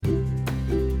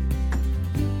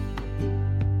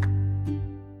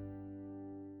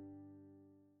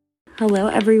Hello,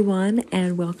 everyone,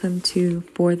 and welcome to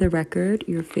For the Record,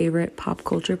 your favorite pop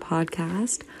culture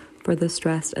podcast for the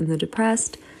stressed and the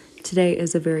depressed. Today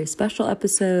is a very special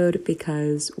episode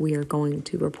because we are going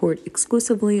to report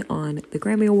exclusively on the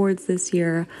Grammy Awards this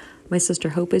year. My sister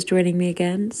Hope is joining me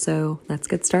again, so let's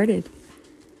get started.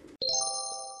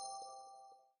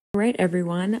 All right,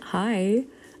 everyone. Hi.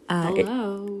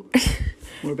 Hello.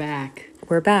 We're back.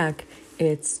 We're back.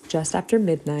 It's just after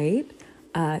midnight.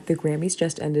 The Grammys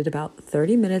just ended about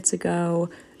 30 minutes ago,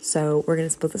 so we're going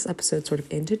to split this episode sort of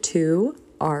into two.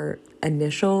 Our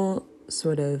initial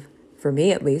sort of, for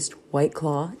me at least, White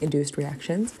Claw induced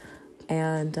reactions,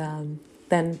 and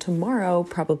then tomorrow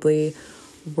probably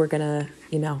we're going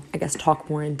to, I guess talk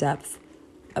more in depth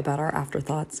about our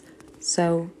afterthoughts.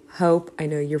 So Hope, I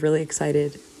know you're really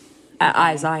excited,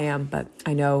 as I am, but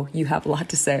I know you have a lot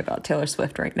to say about Taylor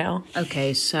Swift right now.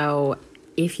 Okay, so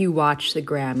if you watch the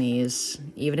Grammys,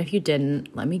 even if you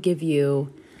didn't, let me give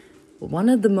you one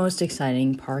of the most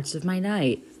exciting parts of my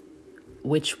night,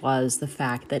 which was the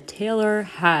fact that Taylor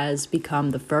has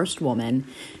become the first woman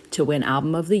to win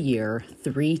Album of the Year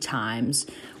 3 times,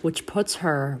 which puts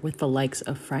her with the likes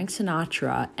of Frank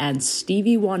Sinatra and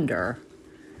Stevie Wonder.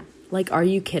 Like, are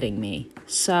you kidding me?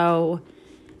 So,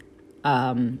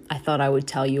 I thought I would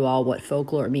tell you all what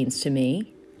folklore means to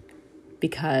me,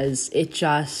 because it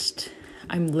just...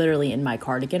 I'm literally in my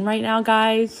cardigan right now,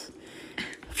 guys.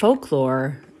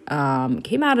 Folklore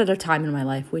came out at a time in my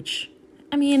life, which,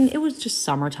 it was just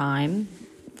summertime,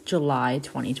 July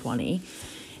 2020.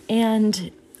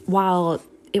 And while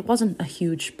it wasn't a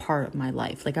huge part of my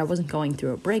life, like I wasn't going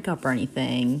through a breakup or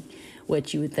anything,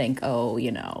 which you would think,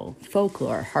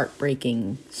 folklore,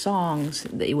 heartbreaking songs,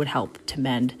 that it would help to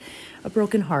mend a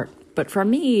broken heart. But for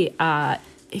me,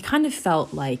 it kind of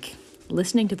felt like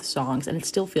listening to the songs, and it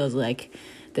still feels like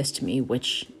this to me,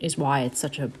 which is why it's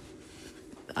such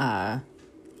a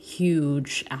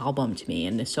huge album to me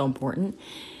and is so important,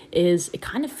 is it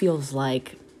kind of feels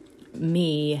like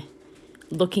me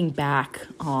looking back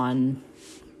on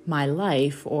my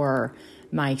life or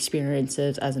my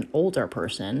experiences as an older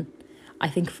person. I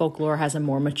think folklore has a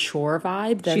more mature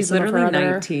vibe than she's some literally of her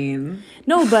other... 19.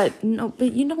 No, but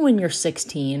when you're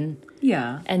 16,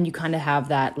 yeah, and you kind of have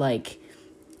that like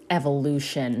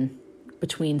evolution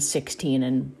between 16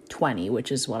 and 20,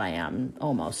 which is what I am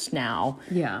almost now.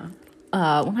 Yeah.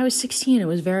 When I was 16, it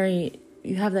was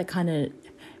you have that kind of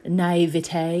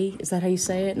naivete. Is that how you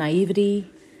say it? Naivety?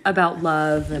 About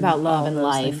love and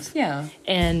life. Things. Yeah.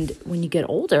 And when you get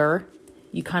older,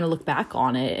 you kind of look back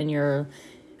on it and you're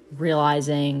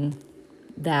realizing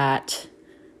that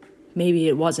maybe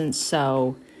it wasn't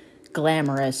so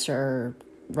glamorous or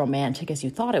romantic as you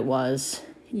thought it was.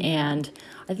 Yeah. And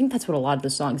I think that's what a lot of the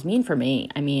songs mean for me.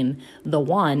 The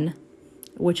One,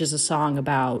 which is a song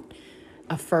about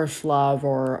a first love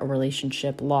or a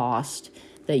relationship lost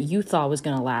that you thought was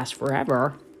going to last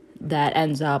forever, that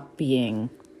ends up being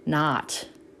not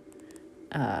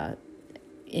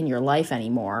in your life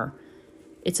anymore.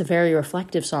 It's a very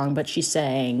reflective song, but she's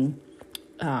saying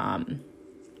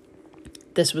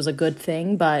this was a good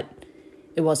thing, but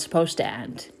it was supposed to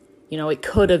end. It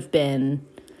could have been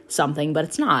something, but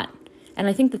it's not. And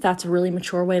I think that that's a really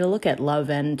mature way to look at love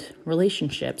and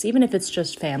relationships, even if it's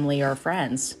just family or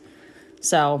friends.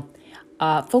 So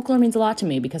folklore means a lot to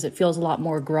me because it feels a lot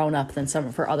more grown up than some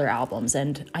of her other albums.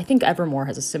 And I think Evermore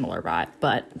has a similar vibe,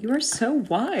 but... You are so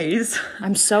wise.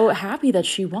 I'm so happy that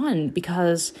she won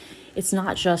because it's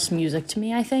not just music to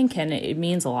me, I think, and it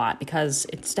means a lot because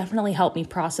it's definitely helped me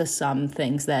process some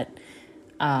things that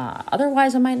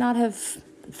otherwise I might not have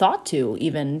thought to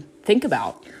even think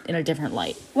about in a different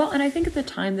light. Well, and I think at the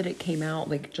time that it came out,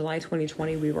 like July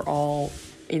 2020, we were all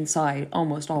inside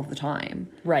almost all of the time.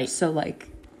 Right. So like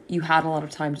you had a lot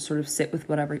of time to sort of sit with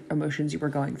whatever emotions you were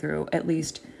going through. At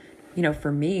least,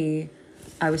 for me,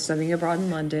 I was studying abroad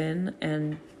in London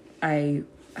and I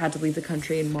had to leave the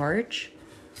country in March.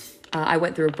 I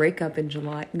went through a breakup in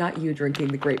July. Not you drinking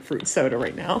the grapefruit soda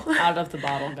right now. Out of the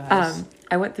bottle, guys.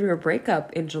 I went through a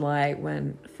breakup in July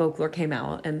when Folklore came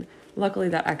out, and luckily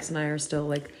that ex and I are still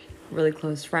like really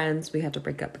close friends. We had to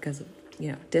break up because of,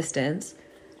 distance.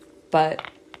 But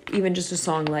even just a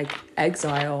song like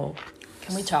Exile.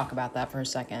 Can we talk about that for a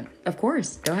second? Of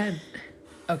course. Go ahead.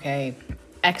 Okay.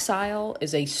 Exile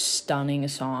is a stunning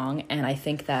song, and I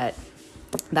think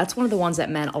that's one of the ones that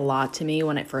meant a lot to me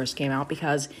when it first came out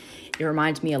because it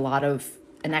reminds me a lot of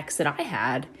an ex that I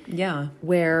had. Yeah.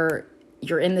 Where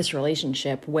you're in this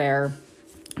relationship where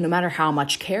no matter how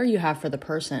much care you have for the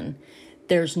person,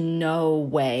 there's no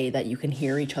way that you can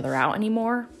hear each other out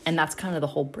anymore. And that's kind of the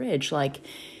whole bridge. Like,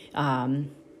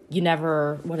 you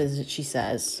never, what is it she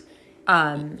says?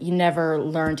 You never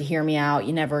learned to hear me out.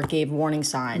 You never gave warning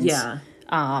signs. Yeah.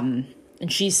 And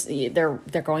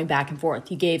they're going back and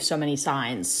forth. You gave so many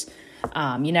signs.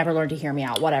 You never learned to hear me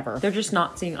out, whatever. They're just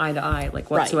not seeing eye to eye, like,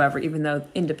 whatsoever, even though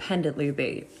independently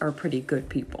they are pretty good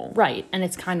people. Right. And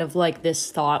it's kind of like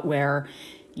this thought where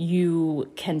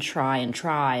you can try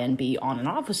and be on and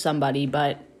off with somebody,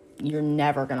 but you're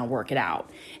never going to work it out.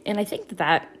 And I think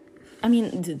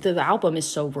the album is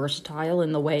so versatile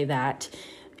in the way that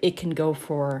it can go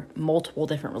for multiple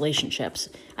different relationships.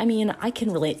 I mean, I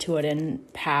can relate to it in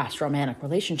past romantic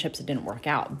relationships that didn't work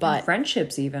out, but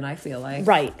friendships even, I feel like.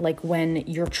 Right, like when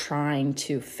you're trying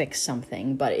to fix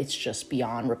something, but it's just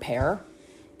beyond repair.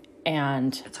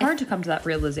 And it's hard to come to that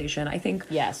realization. I think,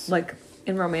 yes, like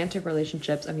in romantic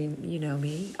relationships, I mean, you know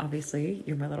me, obviously,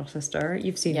 you're my little sister.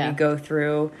 You've seen me go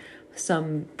through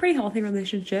some pretty healthy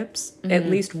relationships, at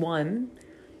least one,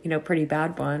 pretty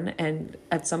bad one. And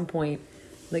at some point,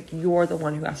 like, you're the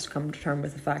one who has to come to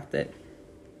terms with the fact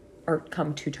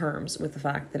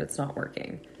that it's not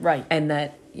working. Right. And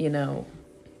that,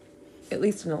 at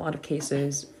least in a lot of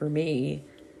cases for me,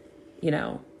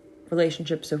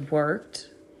 relationships have worked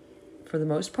for the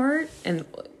most part. And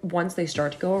once they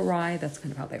start to go awry, that's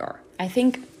kind of how they are. I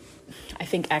think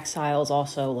Exile is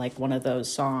also like one of those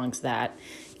songs that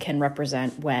can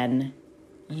represent when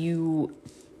you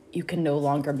can no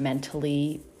longer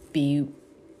mentally be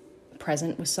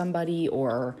present with somebody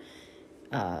or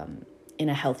in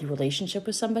a healthy relationship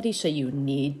with somebody, so you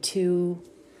need to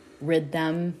rid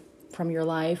them from your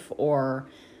life. Or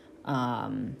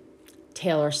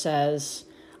Taylor says,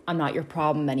 I'm not your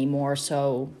problem anymore,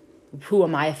 so who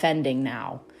am I offending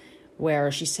now?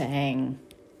 Where she's saying,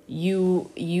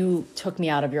 you took me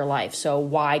out of your life, so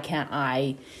why can't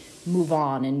I move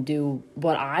on and do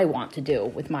what I want to do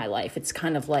with my life? It's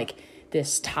kind of like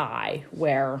this tie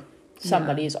where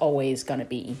somebody's always going to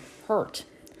be hurt.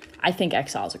 I think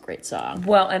Exile is a great song.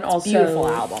 Well, and it's also a beautiful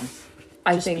album.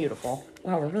 I think beautiful.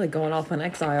 Wow, we're really going off on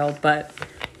Exile, but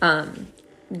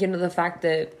the fact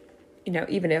that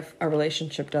even if a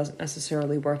relationship doesn't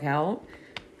necessarily work out,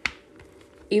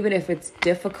 even if it's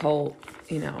difficult,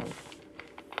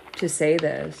 to say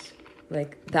this,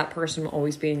 like, that person will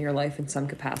always be in your life in some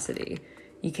capacity.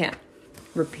 You can't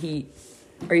repeat,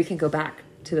 or you can go back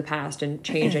to the past and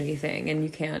change anything, and you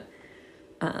can't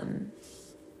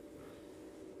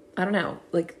I don't know,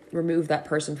 like, remove that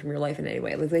person from your life in any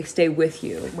way. Like, they stay with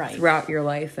you throughout your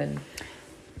life, and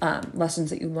lessons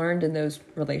that you learned in those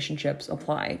relationships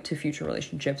apply to future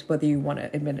relationships, whether you want to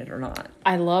admit it or not.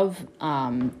 I love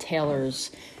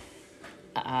Taylor's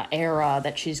era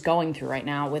that she's going through right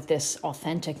now with this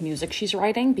authentic music she's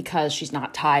writing, because she's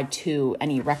not tied to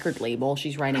any record label.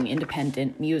 She's writing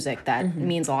independent music that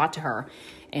means a lot to her.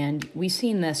 And we've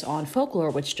seen this on Folklore,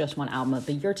 which just won Album of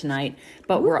the Year tonight.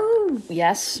 But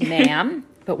yes, ma'am.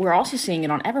 But we're also seeing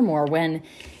it on Evermore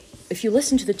if you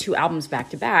listen to the two albums back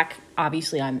to back,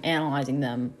 obviously I'm analyzing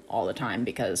them all the time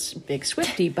because big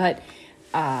Swiftie, but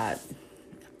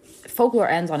Folklore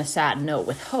ends on a sad note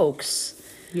with Hoax.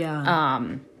 Yeah.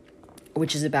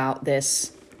 Which is about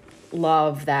this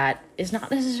love that is not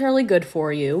necessarily good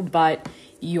for you, but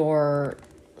you're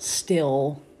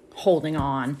still holding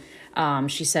on.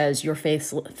 She says, your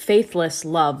faithless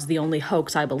love's the only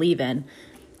hoax I believe in.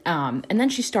 And then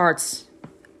she starts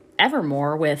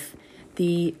Evermore with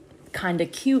the kind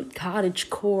of cute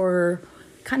cottagecore,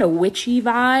 kind of witchy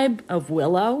vibe of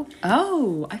Willow.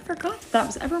 Oh, I forgot that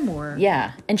was Evermore.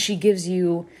 Yeah, and she gives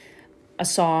you a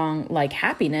song like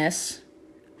Happiness,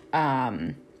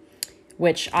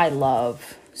 which I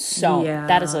love so. Yeah.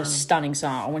 That is a stunning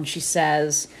song. When she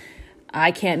says,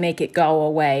 I can't make it go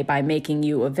away by making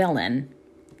you a villain.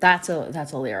 That's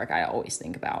a lyric I always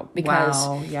think about, because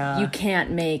you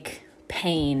can't make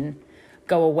pain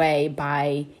go away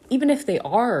by, even if they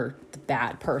are the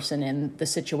bad person in the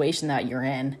situation that you're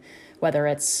in, whether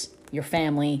it's your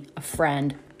family, a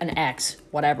friend, an ex,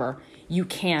 whatever, you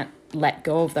can't let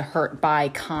go of the hurt by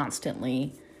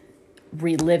constantly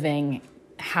reliving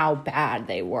how bad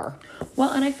they were.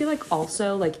 Well, and I feel like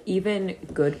also, like, even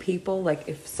good people, like,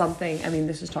 if something, I mean,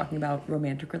 this is talking about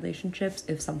romantic relationships,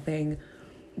 if something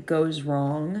goes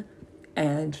wrong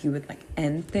and you would, like,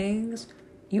 end things,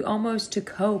 you almost, to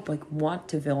cope, like, want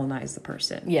to villainize the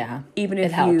person. Yeah. Even if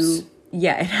it helps.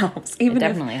 It helps. Even it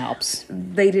definitely helps.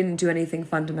 They didn't do anything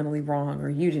fundamentally wrong, or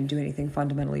you didn't do anything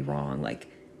fundamentally wrong, like,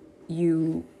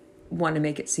 you want to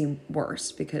make it seem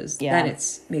worse, because then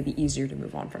it's maybe easier to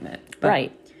move on from it. But,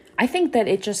 right. I think that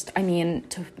it just, I mean,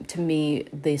 to me,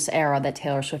 this era that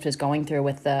Taylor Swift is going through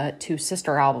with the two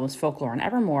sister albums, Folklore and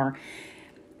Evermore,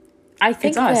 I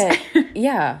think it's us.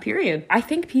 Yeah. Period. I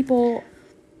think people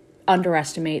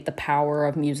underestimate the power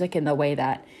of music in the way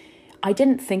that I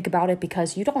didn't think about it,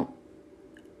 because you don't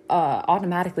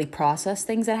automatically process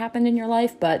things that happened in your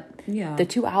life, but the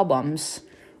 2 albums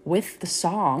with the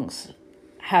songs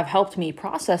have helped me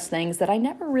process things that I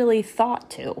never really thought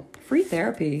to. Free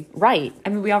therapy. Right. I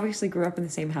mean, we obviously grew up in the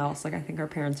same house. Like, I think our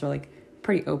parents are, like,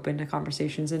 pretty open to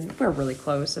conversations, and we're really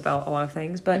close about a lot of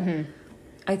things. But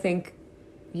I think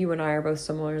you and I are both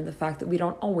similar in the fact that we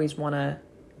don't always want to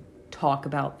talk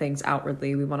about things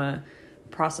outwardly. We want to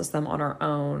process them on our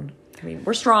own. I mean,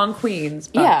 we're strong queens.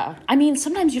 But yeah. I mean,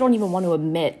 sometimes you don't even want to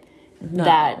admit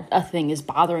that a thing is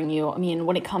bothering you. I mean,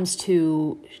 when it comes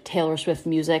to Taylor Swift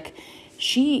music,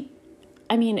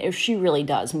 if she really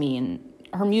does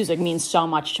her music means so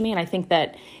much to me, and I think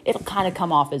that it'll kind of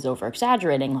come off as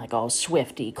over-exaggerating, like, oh,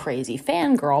 Swiftie, crazy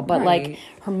fangirl, but, like,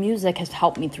 her music has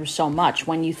helped me through so much.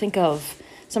 When you think of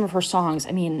some of her songs,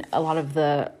 I mean, a lot of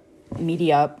the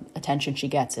media attention she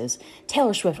gets is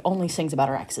Taylor Swift only sings about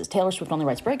her exes. Taylor Swift only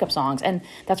writes breakup songs, and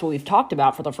that's what we've talked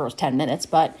about for the first 10 minutes,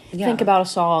 but think about a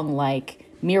song like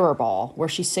Mirror Ball, where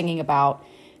she's singing about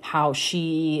how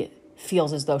she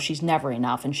feels as though she's never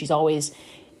enough, and she's always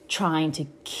trying to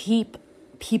keep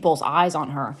people's eyes on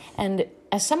her. And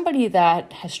as somebody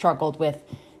that has struggled with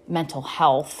mental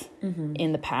health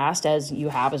in the past, as you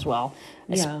have as well,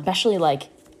 especially, like,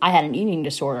 I had an eating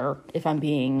disorder, if I'm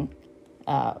being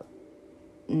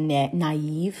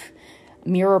naive.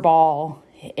 Mirror Ball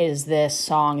is this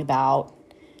song about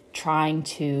trying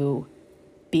to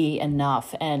be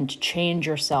enough and change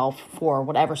yourself for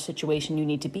whatever situation you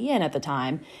need to be in at the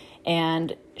time.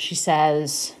 And she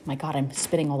says, my God, I'm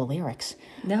spitting all the lyrics.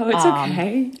 No, it's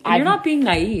okay. You're not being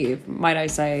naive, might I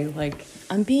say. Like,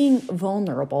 I'm being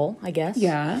vulnerable, I guess.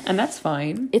 Yeah, and that's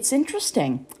fine. It's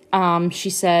interesting. She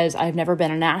says, I've never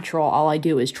been a natural. All I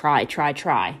do is try, try,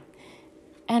 try.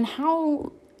 And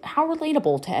how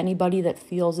relatable to anybody that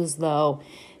feels as though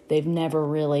they've never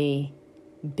really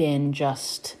been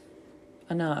just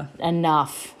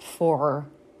enough for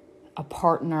a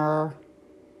partner,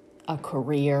 a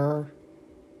career,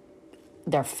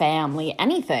 their family,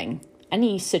 anything,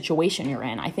 any situation you're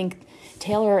in. I think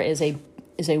Taylor is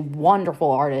a wonderful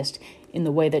artist in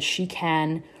the way that she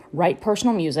can write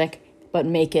personal music but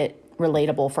make it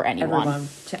relatable for anyone. Everyone,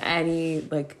 to any,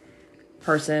 like,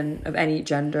 person of any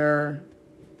gender,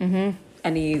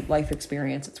 any life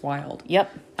experience. It's wild.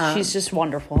 Yep. She's just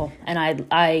wonderful. And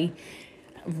I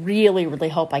really, really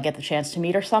hope I get the chance to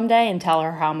meet her someday and tell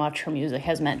her how much her music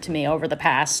has meant to me over the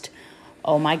past,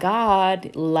 oh my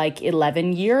God, like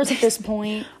 11 years at this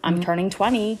point. I'm turning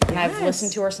 20, and I've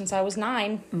listened to her since I was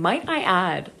 9. Might I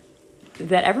add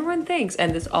that everyone thinks,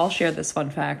 and I'll share this fun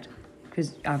fact,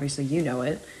 because obviously you know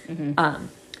it.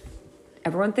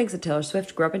 Everyone thinks that Taylor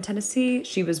Swift grew up in Tennessee.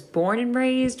 She was born and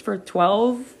raised for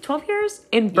 12 years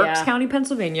in Berks County,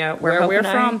 Pennsylvania, where we're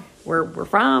from.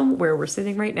 Where we're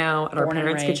sitting right now at our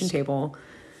parents' kitchen table.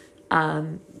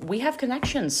 We have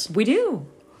connections. We do.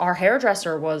 Our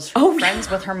hairdresser was friends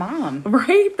with her mom.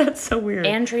 Right? That's so weird.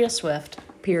 Andrea Swift.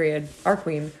 Period. Our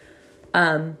queen.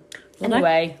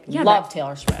 Anyway, love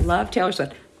Taylor Swift. Love Taylor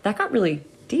Swift. That got really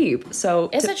deep. So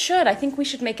it should. I think we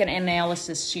should make an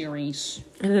analysis series.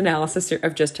 An analysis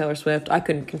of just Taylor Swift. I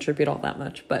couldn't contribute all that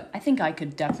much, but I think I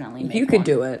could definitely make You could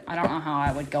do it. I don't know how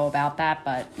I would go about that,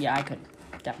 but yeah, I could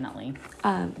definitely.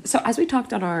 So as we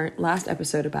talked on our last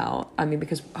episode about,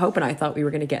 because Hope and I thought we were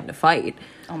going to get in a fight.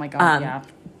 Oh my God, yeah.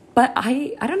 But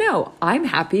I don't know. I'm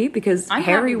happy because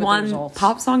Harry won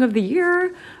Pop Song of the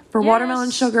Year for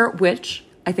Watermelon Sugar, which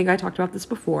I think I talked about this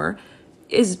before,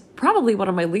 is probably one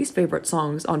of my least favorite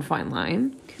songs on Fine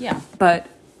Line. Yeah. But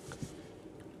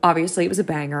obviously it was a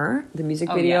banger. The music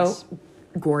video,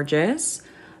 gorgeous.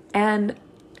 And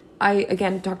I,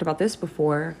 again, talked about this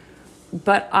before,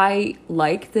 but I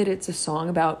like that it's a song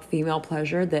about female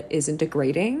pleasure that isn't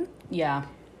degrading. Yeah.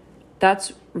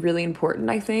 That's really important,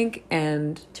 I think,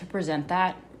 and to present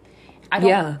that. I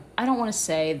don't want to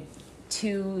say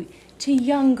to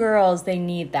young girls they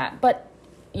need that, but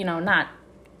not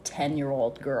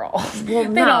 10-year-old girls. Well,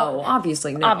 no,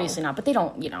 obviously not. Obviously not, but they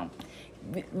don't,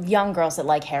 young girls that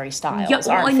like Harry Styles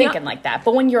aren't thinking like that.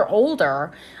 But when you're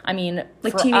older,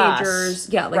 like teenagers,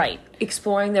 us, right,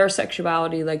 exploring their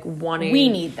sexuality, like wanting. We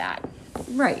need that,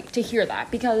 right, to hear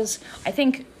that, because I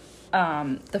think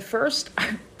the first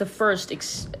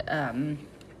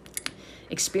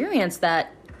experience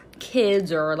that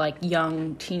kids or like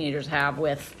young teenagers have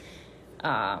with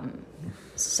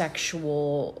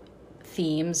sexual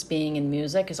themes being in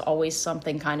music is always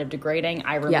something kind of degrading.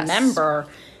 I remember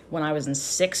when I was in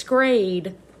 6th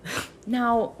grade.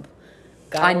 Now,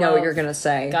 I know what you're gonna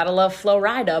say. Gotta love Flo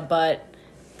Rida, but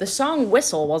the song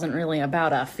Whistle wasn't really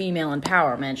about a female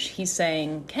empowerment. He's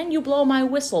saying, "Can you blow my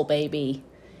whistle, baby?"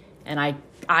 And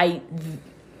I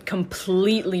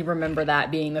completely remember that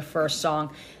being the first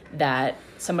song that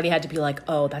somebody had to be like,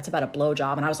 "Oh, that's about a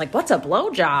blowjob." And I was like, "What's a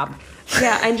blowjob?"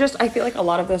 Yeah, and just I feel like a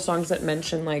lot of those songs that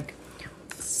mention like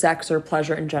sex or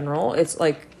pleasure in general, it's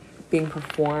like being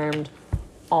performed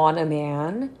on a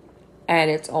man,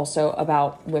 and it's also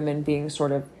about women being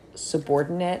sort of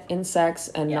subordinate in sex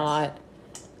and not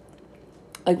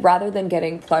like, rather than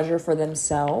getting pleasure for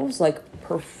themselves, like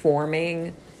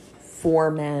performing for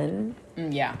men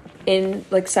in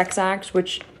like sex acts,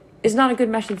 which is not a good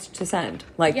message to send.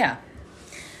 Like, yeah.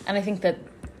 And I think that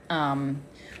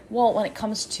well, when it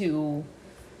comes to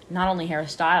not only Harry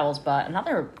Styles, but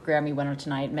another Grammy winner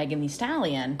tonight, Megan Thee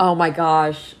Stallion. Oh my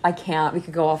gosh, I can't. We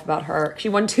could go off about her. She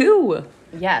won 2.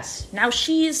 Yes. Now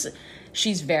she's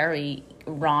very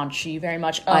raunchy, very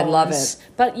much owns, I love it.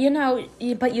 But you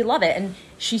love it, and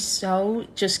she's so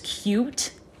just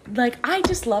cute. Like,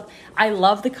 I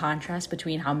love the contrast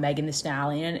between how Megan Thee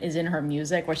Stallion is in her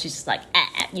music, where she's just like,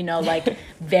 like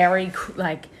very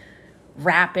like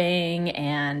rapping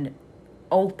and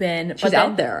open. She's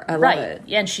out there. I love it.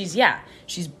 Yeah, and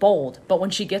she's bold. But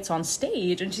when she gets on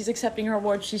stage and she's accepting her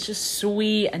award, she's just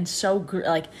sweet and so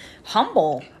like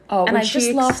humble. Oh, and when I she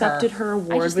just love accepted her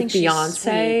award with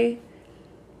Beyonce,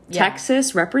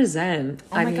 Texas represent.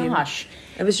 Oh my gosh,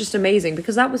 it was just amazing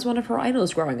because that was one of her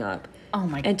idols growing up. Oh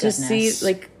my and goodness. To see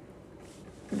like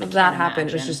that happen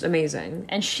was just amazing.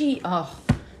 And she's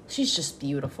just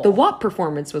beautiful. The WAP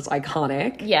performance was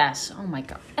iconic. Yes. Oh my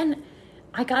god. And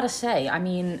I gotta say, I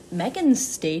mean, Megan's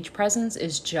stage presence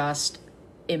is just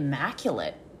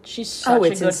immaculate. She's such a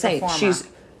good insane. performer. She's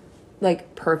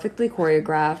like perfectly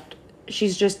choreographed.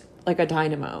 She's just like a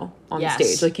dynamo on the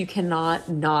stage. Like, you cannot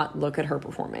not look at her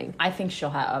performing. I think she'll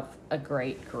have a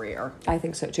great career. I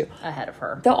think so too. Ahead of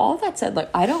her. Though all that said, like,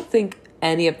 I don't think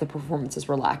any of the performances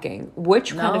were lacking.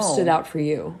 Which kind of stood out for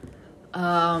you?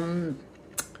 I'm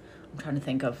trying to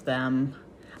think of them.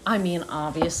 I mean,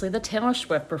 obviously, the Taylor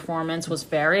Swift performance was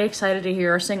very excited to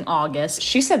hear her sing August.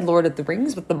 She said Lord of the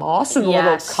Rings with the moss and the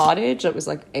little cottage that was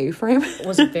like A-frame.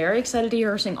 Was very excited to hear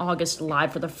her sing August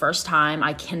live for the first time.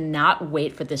 I cannot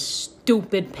wait for this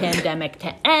stupid pandemic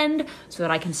to end so that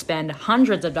I can spend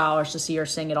hundreds of dollars to see her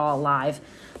sing it all live.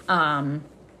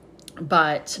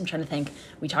 But I'm trying to think.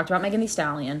 We talked about Megan Thee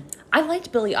Stallion. I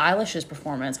liked Billie Eilish's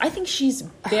performance. I think she's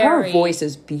very... Her voice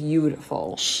is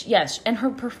beautiful. Yes, and her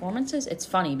performances, it's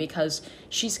funny because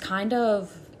she's kind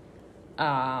of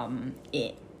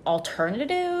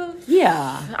alternative.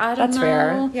 Yeah, I don't know.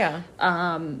 Fair. Yeah.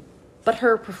 But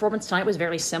her performance tonight was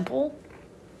very simple,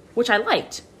 which I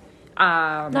liked.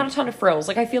 Not a ton of frills.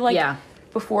 Like, I feel like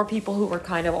before, people who were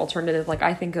kind of alternative, like,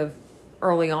 I think of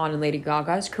early on in Lady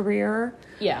Gaga's career.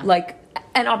 Yeah. Like,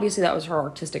 and obviously that was her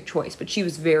artistic choice, but she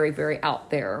was very, very out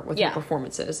there with her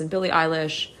performances. And Billie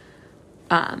Eilish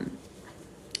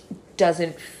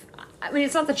doesn't... I mean,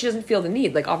 it's not that she doesn't feel the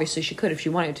need. Like, obviously she could if she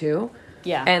wanted to.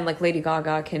 Yeah. And, like, Lady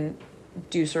Gaga can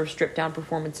do sort of stripped-down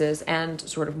performances and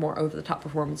sort of more over-the-top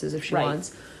performances if she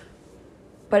wants.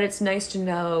 But it's nice to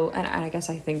know, and I guess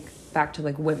I think back to,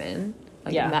 like, women,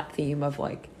 like, in that theme of,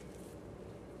 like,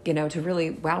 you know, to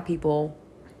really wow people.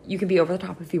 You can be over the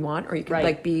top if you want, or you can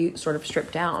like be sort of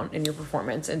stripped down in your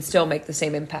performance and still make the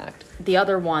same impact. The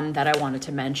other one that I wanted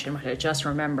to mention, which I just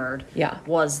remembered,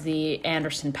 was the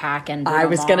Anderson .Paak and Bruno I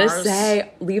was Mars. gonna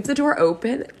say, Leave the Door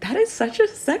Open. That is such a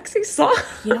sexy song.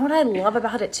 You know what I love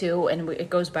about it too, and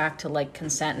it goes back to like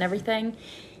consent and everything.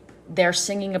 They're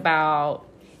singing about,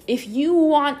 if you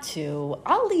want to,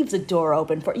 I'll leave the door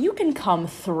open for you. You can come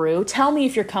through. Tell me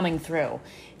if you're coming through.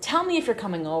 Tell me if you're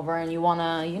coming over and you want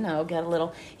to, you know, get a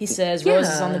little... He says,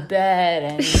 roses on the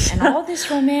bed and all this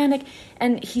romantic...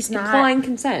 And he's not... Implying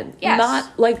consent. Yes.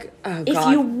 Not like, oh, God.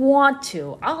 If you want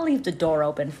to, I'll leave the door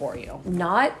open for you.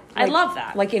 Not... I love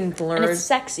that. Like in Blurred... And it's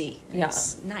sexy. Yeah.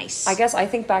 It's nice. I guess I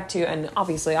think back to... And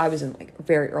obviously I was in like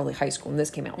very early high school when this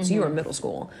came out. So you were in middle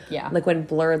school. Yeah. Like when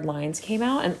Blurred Lines came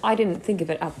out. And I didn't think of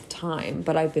it at the time.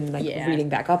 But I've been like reading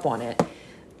back up on it.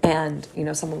 And, you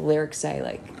know, some of the lyrics say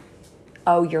like...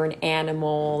 oh, you're an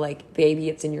animal, like, baby,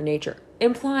 it's in your nature.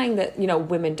 Implying that, you know,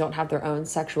 women don't have their own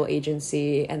sexual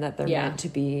agency and that they're meant to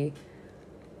be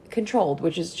controlled,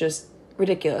 which is just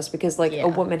ridiculous because, like, a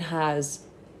woman has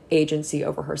agency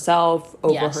over herself,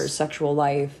 over her sexual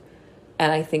life.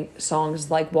 And I think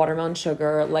songs like Watermelon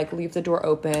Sugar, like Leave the Door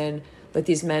Open, like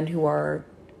these men who are,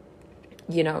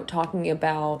 you know, talking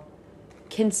about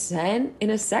consent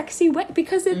in a sexy way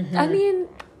because it, I mean...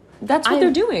 That's what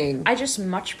they're doing. I just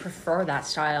much prefer that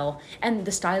style. And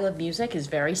the style of music is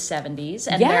very 70s.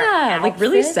 And yeah, their like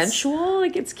really outfits- sensual.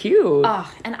 Like, it's cute.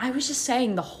 And I was just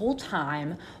saying the whole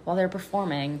time while they're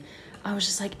performing, I was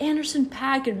just like, Anderson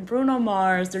 .Paak and Bruno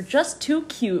Mars, they're just too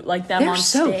cute. Like them They're on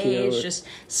so stage, cute. just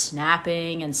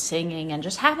snapping and singing and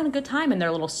just having a good time in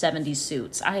their little 70s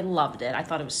suits. I loved it. I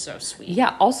thought it was so sweet.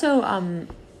 Yeah, also,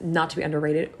 not to be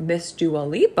underrated, Miss Dua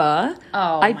Lipa.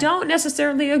 I don't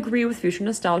necessarily agree with Future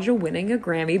Nostalgia winning a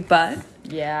Grammy, but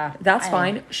Yeah. that's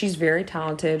fine. She's very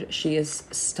talented. She is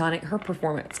stunning. Her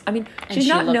performance. I mean, she's she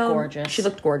not looked known. gorgeous. She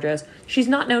looked gorgeous. She's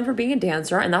not known for being a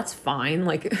dancer, and that's fine.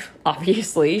 Like,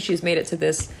 obviously, she's made it to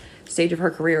this stage of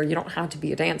her career. You don't have to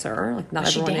be a dancer. Like, not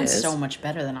She everyone danced is. so much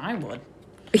better than I would.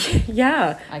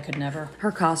 Yeah, I could never. her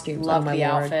costumes. Loved oh my the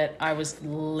Lord. outfit. I was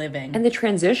living. And the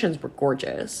transitions were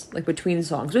gorgeous, like between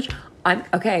songs, which I'm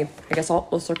okay. I guess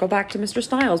we'll circle back to Mr.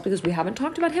 Styles because we haven't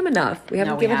talked about him enough. We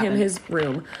haven't given him his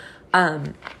room. I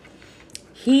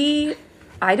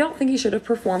don't think he should have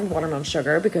performed Watermelon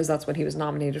Sugar because that's what he was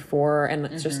nominated for. And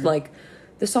it's just like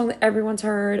the song that everyone's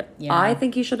heard. Yeah. I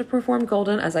think he should have performed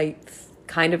Golden, as I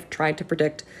kind of tried to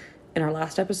predict in our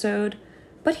last episode.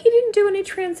 But he didn't do any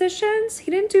transitions.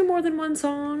 He didn't do more than one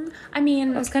song. I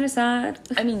mean, That was kind of sad.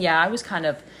 yeah, I was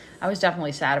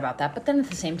definitely sad about that. But then at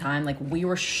the same time, like, we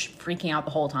were freaking out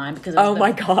the whole time because Oh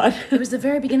my God. it was the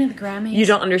very beginning of the Grammys. You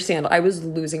don't understand. I was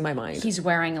losing my mind. He's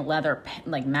wearing a leather,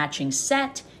 like, matching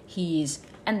set.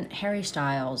 And Harry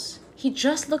Styles, he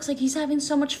just looks like he's having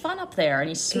so much fun up there. And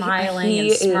he's smiling He and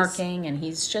is- smirking. And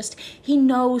he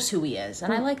knows who he is.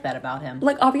 And I like that about him.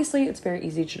 Like, obviously, it's very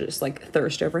easy to just, like,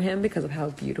 thirst over him because of how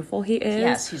beautiful he is.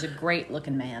 Yes, he's a great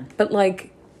looking man. But,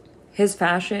 like, his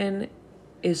fashion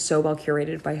is so well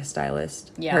curated by his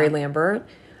stylist, Yeah. Harry Lambert.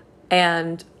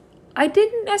 And I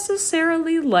didn't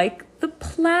necessarily like the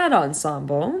plaid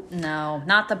ensemble. No,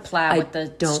 not the plaid with the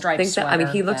Don't striped think that. I mean,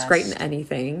 sweater he looks great in vest.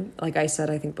 anything. Like I said,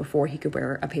 I think before he could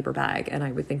wear a paper bag, and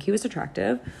I would think he was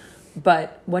attractive.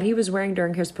 But what he was wearing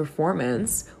during his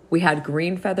performance, we had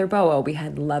green feather boa, we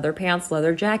had leather pants,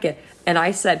 leather jacket, and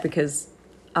I said, because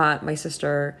my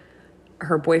sister,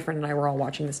 her boyfriend, and I were all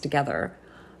watching this together,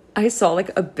 I saw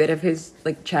like a bit of his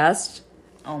like chest.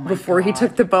 Oh my Before he God.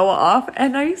 took the boa off,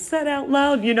 and I said out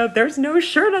loud, there's no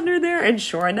shirt under there. And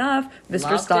sure enough,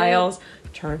 Mr. Loved Styles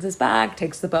turns his back,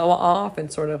 takes the boa off,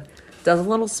 and sort of does a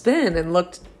little spin and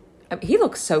he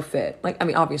looks so fit. Like, I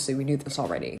mean, obviously we knew this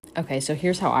already. Okay, so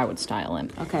here's how I would style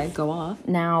him. Okay, go off.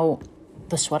 Now,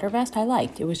 the sweater vest I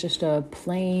liked. It was just a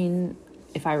plain,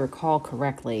 if I recall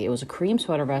correctly, it was a cream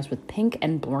sweater vest with pink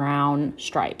and brown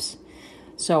stripes.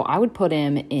 So I would put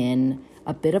him in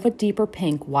a bit of a deeper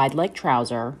pink wide leg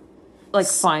trouser. Like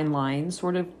fine line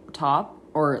sort of top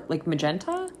or like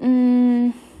magenta?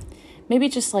 Maybe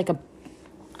just like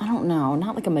I don't know,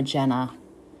 not like a magenta.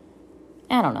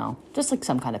 I don't know, just like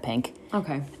some kind of pink.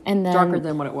 Okay. And then darker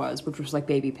than what it was, which was like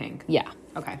baby pink. Yeah.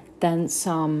 Okay. Then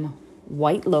some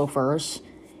white loafers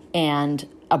and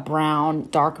a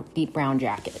dark deep brown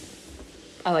jacket.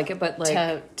 I like it, but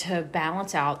like To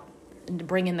balance out, to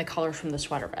bring in the colors from the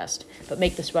sweater vest, but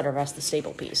make the sweater vest the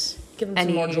staple piece. Give him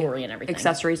some more jewelry and everything.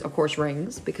 accessories, of course,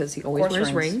 rings, because he always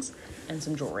wears rings. and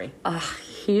some jewelry. I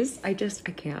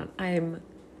can't. I'm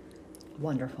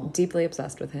Wonderful. deeply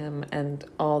obsessed with him and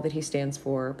all that he stands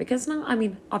for, because now, I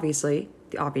mean, obviously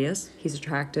the obvious, he's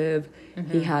attractive,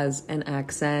 he has an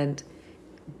accent,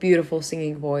 beautiful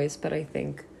singing voice, but I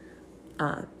think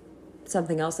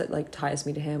something else that like ties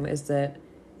me to him is that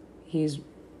he's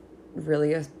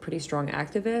really a pretty strong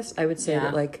activist. I would say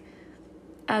that, like,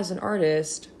 as an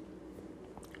artist,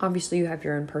 obviously you have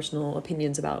your own personal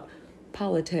opinions about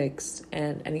politics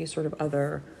and any sort of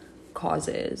other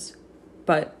causes,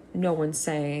 but no one's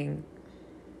saying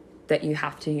that you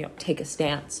have to take a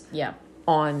stance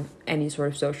on any sort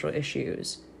of social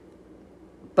issues.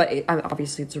 But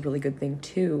obviously it's a really good thing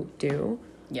to do.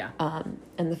 Yeah.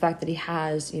 And the fact that he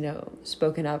has,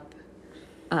 spoken up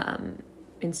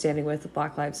in standing with the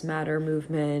Black Lives Matter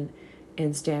movement,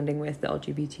 in standing with the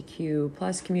LGBTQ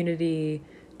plus community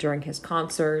during his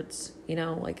concerts,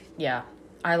 Yeah.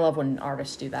 I love when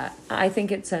artists do that. I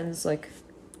think it sends like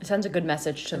It sends a good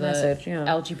message to the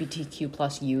LGBTQ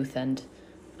plus youth and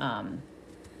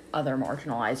other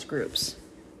marginalized groups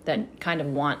that kind of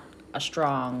want a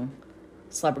strong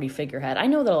celebrity figurehead. I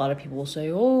know that a lot of people will say,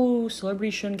 oh,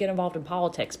 celebrities shouldn't get involved in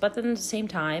politics. But then at the same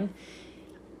time,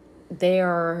 they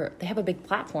have a big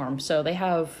platform. So they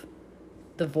have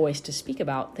the voice to speak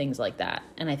about things like that.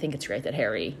 And I think it's great that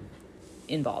Harry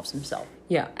involves himself.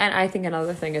 Yeah, and I think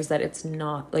another thing is that it's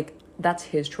not like that's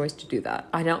his choice to do that.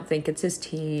 I don't think it's his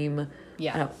team.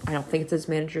 Yeah. I don't think it's his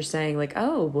manager saying like,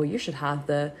 oh, well, you should have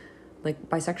the like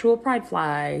bisexual pride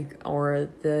flag or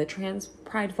the trans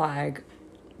pride flag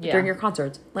during your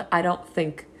concerts. Like, I don't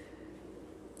think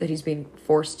that he's being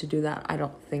forced to do that. I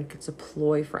don't think it's a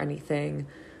ploy for anything.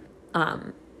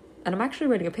 And I'm actually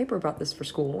writing a paper about this for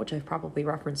school, which I've probably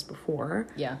referenced before.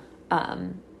 Yeah.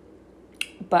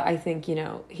 But I think, you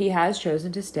know, he has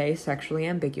chosen to stay sexually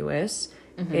ambiguous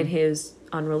in his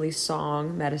unreleased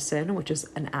song, Medicine, which is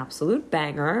an absolute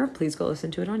banger. Please go listen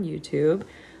to it on YouTube.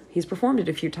 He's performed it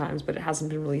a few times, but it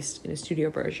hasn't been released in a studio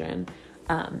version.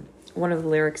 One of the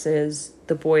lyrics is,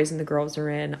 the boys and the girls are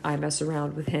in, I mess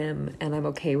around with him, and I'm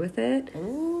okay with it.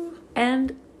 Ooh.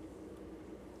 And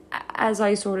as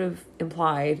I sort of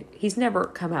implied, he's never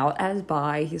come out as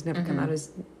bi. He's never come out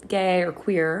as gay or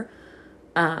queer.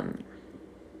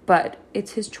 But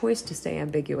it's his choice to stay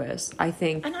ambiguous, I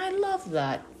think. And I love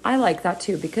that. I like that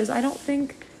too, because I don't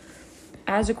think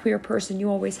as a queer person you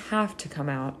always have to come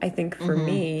out. I think for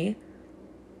me,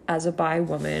 as a bi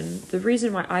woman, the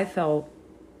reason why I felt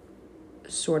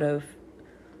sort of,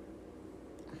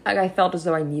 I felt as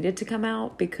though I needed to come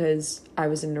out because I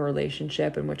was in a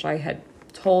relationship in which I had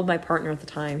told my partner at the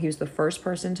time, he was the first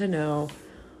person to know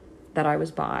that I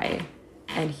was bi,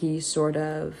 and he sort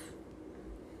of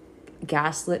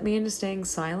gaslit me into staying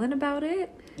silent about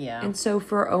it. Yeah. And so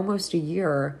for almost a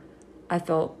year, I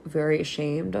felt very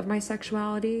ashamed of my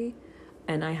sexuality.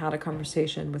 And I had a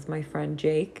conversation with my friend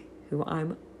Jake, who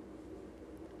I'm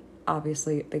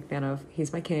obviously a big fan of.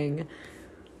 He's my king.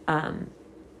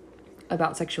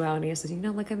 About sexuality. I said, you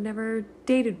know, like, I've never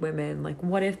dated women. Like,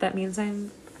 what if that means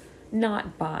I'm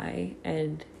not bi?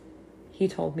 And he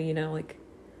told me, you know, like,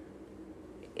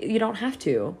 you don't have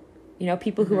to. You know,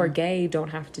 people who are gay don't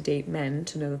have to date men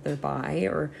to know that they're bi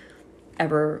or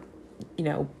ever, you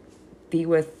know, be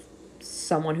with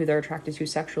someone who they're attracted to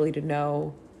sexually to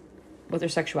know what their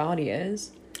sexuality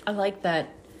is. I like that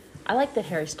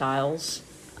Harry Styles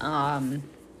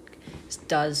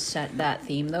does set that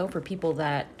theme, though, for people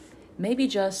that maybe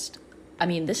just, I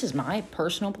mean, this is my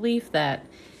personal belief that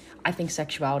I think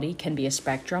sexuality can be a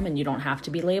spectrum and you don't have to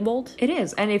be labeled. It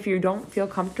is. And if you don't feel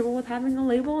comfortable with having a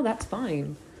label, that's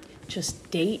fine.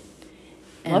 Just date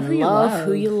and love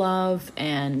who you love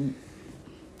and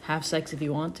have sex if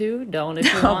you want to. Don't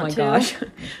if you Oh want my to. gosh.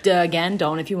 Again,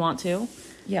 don't if you want to.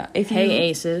 Yeah. Hey,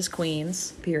 aces,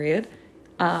 queens. Period.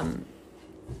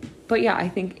 But yeah, I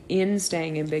think in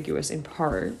staying ambiguous in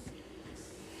part,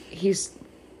 he's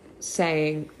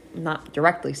saying, not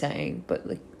directly saying, but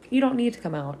like, you don't need to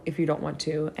come out if you don't want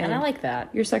to. And I like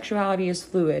that. Your sexuality is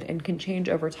fluid and can change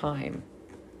over time.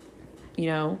 You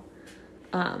know?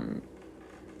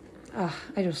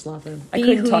 I just love him.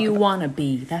 Be who you want to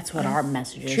be. That's what our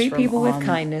message is. Treat people with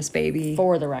kindness, baby.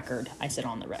 For the record. I said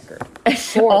on the record.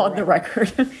 On the record.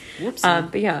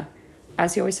 Whoopsie. But yeah,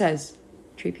 as he always says,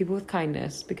 treat people with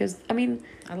kindness. Because, I mean,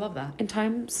 I love that. in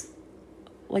times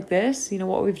like this, you know,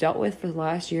 what we've dealt with for the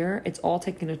last year, it's all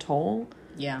taken a toll.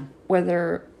 Yeah.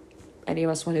 Whether any of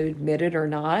us want to admit it or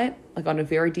not, like on a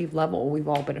very deep level, we've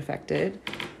all been affected.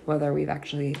 Whether we've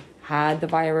actually had the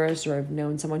virus or have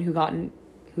known someone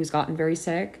who's gotten very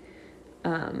sick.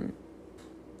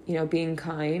 You know, being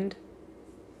kind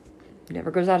never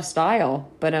goes out of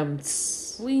style. But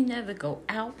we never go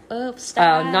out of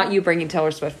style. Not you bringing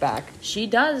Taylor Swift back. She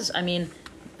does. I mean,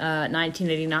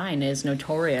 1989 is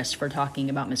notorious for talking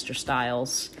about Mr.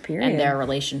 Styles and their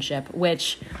relationship,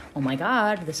 which, oh my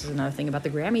God, this is another thing about the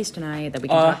Grammys tonight that we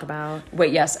can talk about.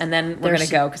 Wait, yes, and then we're going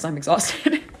to go because I'm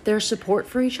exhausted. Their support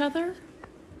for each other.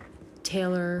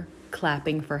 Taylor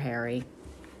clapping for Harry.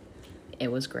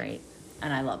 It was great,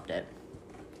 and I loved it.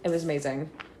 It was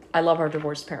amazing. I love our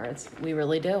divorced parents. We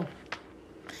really do.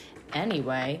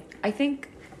 Anyway. I think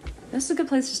this is a good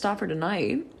place to stop for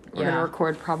tonight. We're going to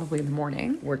record probably in the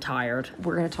morning. We're tired.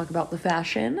 We're going to talk about the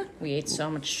fashion. We ate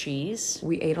so much cheese.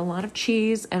 We ate a lot of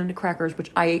cheese and crackers, which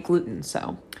I ate gluten,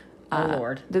 so. Oh,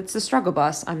 Lord. It's the struggle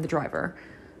bus. I'm the driver.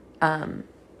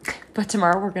 But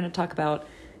tomorrow we're going to talk about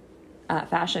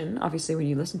fashion. Obviously, when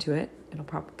you listen to it, it'll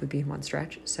probably be in one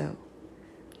stretch, so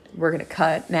we're going to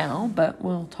cut now, but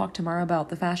we'll talk tomorrow about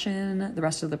the fashion, the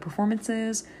rest of the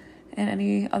performances, and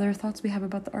any other thoughts we have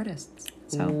about the artists.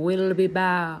 So we'll be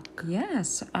back.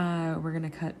 Yes, we're going to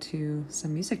cut to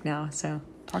some music now, so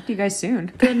talk to you guys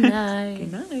soon. Good night.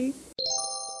 Good night.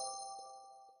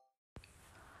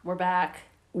 We're back.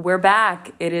 We're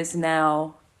back. It is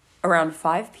now around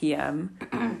 5 p.m.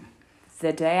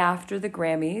 The day after the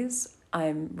Grammys.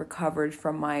 I'm recovered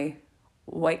from my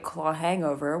White Claw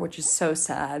hangover, which is so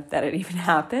sad that it even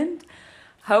happened.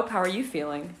 Hope, how are you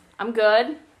feeling? I'm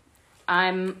good.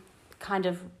 I'm kind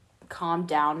of calmed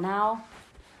down now.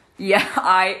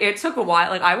 Yeah, it took a while.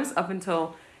 Like, I was up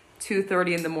until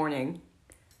 2:30 in the morning.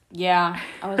 Yeah,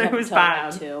 I was up It was until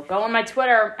bad. like 2. Go on my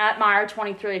Twitter at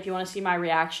Meyer23 if you want to see my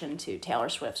reaction to Taylor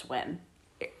Swift's win.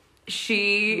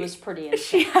 It was pretty intense.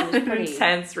 She had an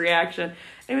intense reaction.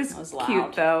 It was loud.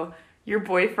 cute, though. Your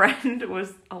boyfriend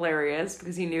was hilarious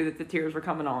because he knew that the tears were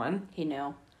coming on. He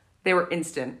knew. They were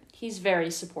instant. He's very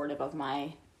supportive of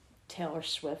my Taylor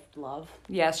Swift love.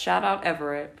 Yes, shout out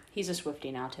Everett. He's a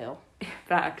Swiftie now, too.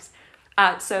 Facts.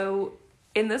 So,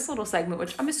 in this little segment,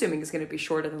 which I'm assuming is going to be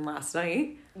shorter than last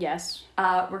night, Yes.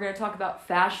 we're going to talk about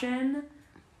fashion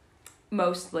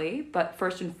mostly, but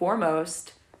first and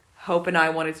foremost, Hope and I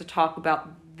wanted to talk about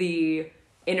the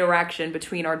interaction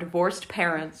between our divorced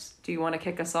parents. Do you want to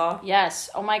kick us off? Yes.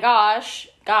 Oh my gosh,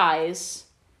 guys.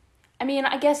 I mean,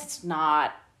 I guess it's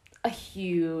not a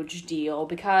huge deal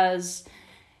because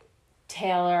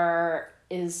Taylor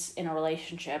is in a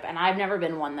relationship, and I've never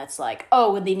been one that's like,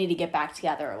 oh, they need to get back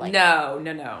together. Like,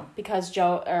 No. because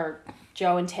Joe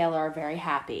and Taylor are very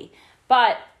happy.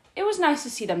 But it was nice to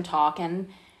see them talk, and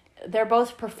they're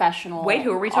both professional. Wait,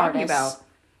 who are we talking artists. about?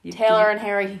 Taylor and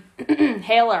Harry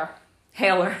Haler.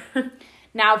 Haler.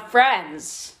 Now,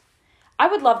 friends. I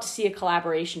would love to see a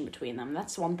collaboration between them.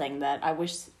 That's one thing that I want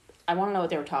to know what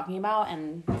they were talking about,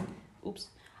 and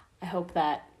I hope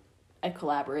that a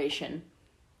collaboration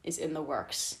is in the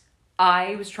works.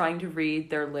 I was trying to read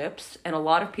their lips, and a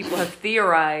lot of people have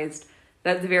theorized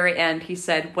that at the very end he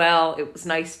said, well, it was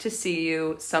nice to see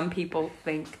you. Some people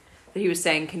think that he was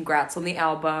saying congrats on the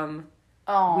album.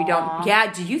 Oh, We don't...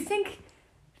 Yeah, do you think,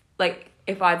 like,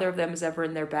 if either of them is ever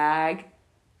in their bag,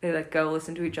 they, like, go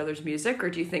listen to each other's music, or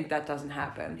do you think that doesn't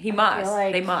happen? He must.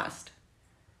 like- They must.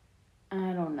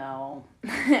 I don't know.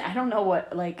 I don't know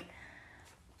what, like,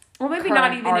 Well, maybe current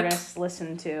not even artists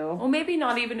listen to. Well, maybe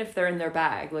not even if they're in their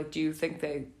bag. Like, do you think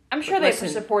they... I'm sure like, they listen-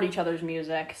 support each other's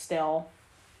music still.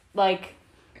 Like,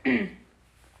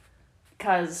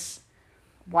 because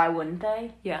why wouldn't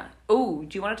they? Yeah. Oh,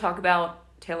 do you want to talk about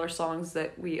Taylor songs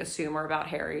that we assume are about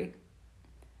Harry?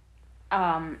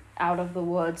 Out of the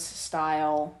Woods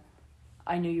style,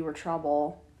 I Knew You Were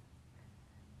Trouble.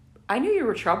 I Knew You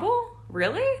Were Trouble?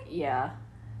 Really? Yeah.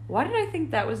 Why did I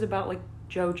think that was about, like,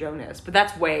 Joe Jonas? But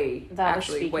that's way Was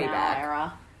Speak way Now back.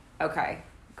 era. Okay.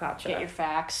 Gotcha. Get your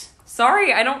facts.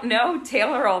 Sorry, I don't know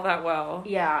Taylor all that well.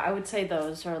 Yeah, I would say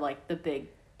those are like the big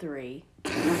 3.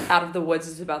 Out of the Woods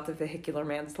is about the vehicular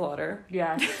manslaughter.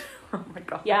 Yeah. Oh my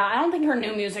god. Yeah, I don't think her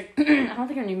new music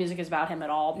is about him at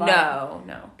all, but No.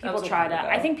 That people was a try while to ago.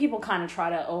 I think people kind of try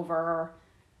to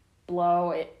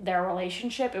overblow their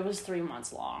relationship. It was 3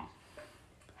 months long.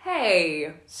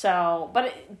 Hey, So,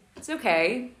 it's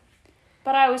okay.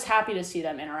 but I was happy to see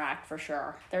them interact for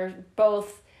sure. They're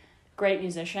both great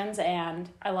musicians, and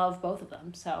I love both of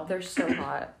them. So They're so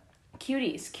hot.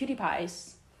 cutie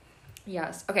pies.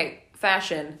 Yes. Okay,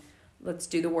 fashion. Let's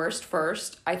do the worst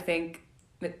first. I think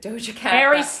that Doja Cat...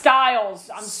 Harry Styles.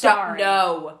 I'm Stop. sorry.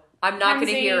 No. I'm not going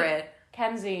to Kenzie. hear it.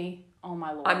 Kenzie. Oh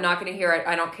my lord. I'm not going to hear it.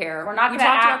 I don't care. We're not We going to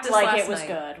talked about act this like last it was night.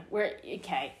 good. We're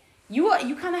okay.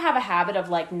 You kind of have a habit of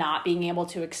like not being able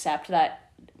to accept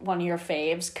that one of your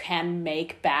faves can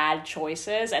make bad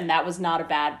choices, and that was not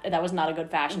a good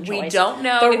fashion choice. We don't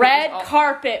know. if The it red was all-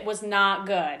 carpet was not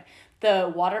good.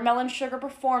 The watermelon sugar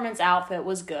performance outfit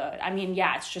was good. I mean,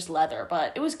 yeah, it's just leather,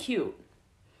 but it was cute.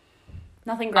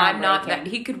 Nothing groundbreaking. I'm not that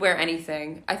he could wear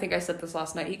anything. I think I said this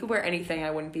last night. He could wear anything.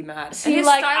 I wouldn't be mad. See, and his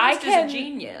like, stylist I can- is a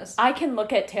genius. I can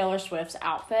look at Taylor Swift's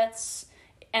outfits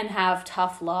and have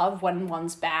tough love when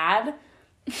one's bad.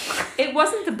 It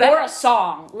wasn't the Or a best.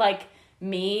 song. Like,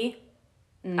 Me.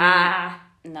 No.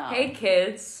 Hey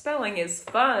kids, spelling is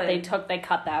fun. They cut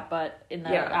that, but in the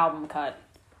Yeah. album cut.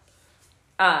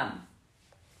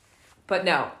 But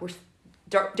no, we're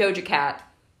Doja Cat.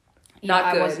 Yeah, Not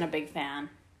I good. wasn't a big fan.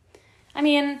 I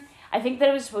mean, I think that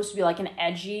it was supposed to be like an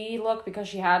edgy look because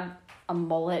she had a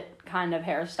mullet kind of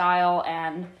hairstyle,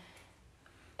 and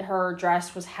her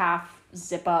dress was half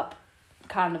zip up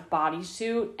kind of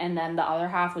bodysuit, and then the other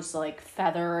half was like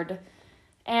feathered,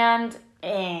 and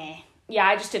yeah,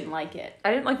 I just didn't like it.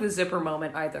 I didn't like the zipper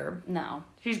moment either. No.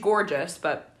 She's gorgeous,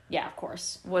 but Yeah, of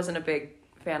course. wasn't a big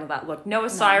fan of that look. Noah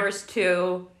Cyrus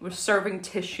too was serving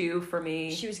tissue for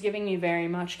me. She was giving me very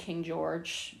much King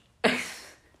George,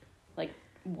 like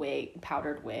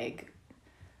powdered wig.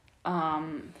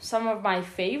 Some of my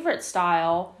favorite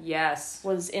style Yes.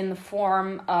 was in the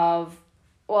form of,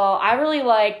 well, I really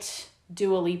liked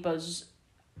Dua Lipa's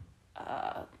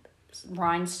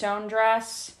rhinestone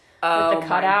dress Oh with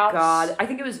the cutouts. my god. I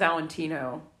think it was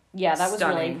Valentino. Yeah, that was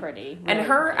really Stunning. pretty. And really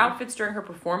her pretty. outfits during her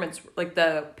performance, like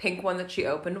the pink one that she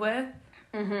opened with,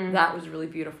 that was really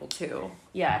beautiful too.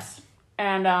 Yes.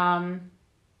 And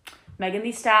Megan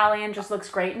Thee Stallion just looks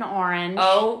great in orange.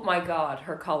 Oh my god,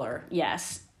 her color.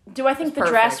 Yes. Do I think the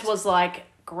dress was like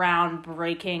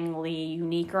groundbreakingly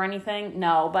unique or anything?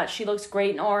 No, but she looks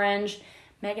great in orange.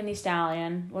 Megan Thee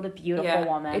Stallion, what a beautiful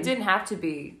woman. It didn't have to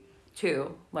be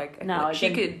too. Like, no,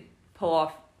 she could pull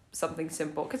off something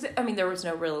simple. Because, I mean, there was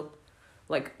no real,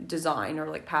 like, design or,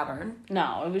 like, pattern.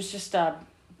 No, it was just a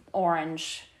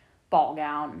orange ball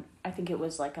gown. I think it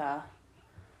was like a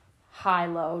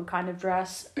high-low kind of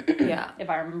dress. Yeah. If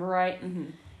I remember right.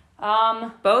 Mm-hmm.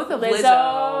 Both of Lizzo.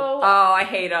 Oh, I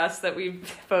hate us that we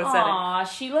both said it. Aw,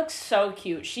 she looks so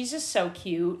cute. She's just so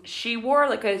cute. She wore,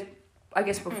 like, I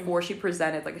guess before she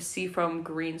presented, like, a seafoam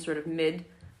green sort of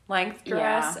mid-length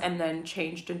dress. And then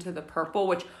changed into the purple,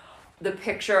 which... The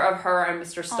picture of her and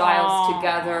Mr. Styles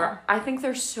together, I think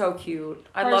they're so cute.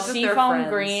 I love that they're friends. Her seafoam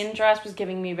green dress was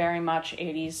giving me very much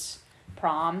 80s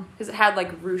prom. Because it had,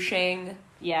 like, ruching.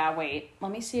 Yeah, wait.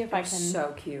 Let me see if I can...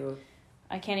 So cute.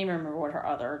 I can't even remember what her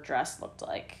other dress looked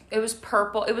like. It was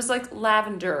purple. It was, like,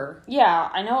 lavender. Yeah,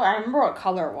 I know. I remember what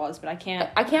color it was, but I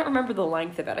can't... I can't remember the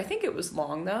length of it. I think it was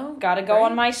long, though. Gotta go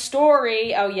on my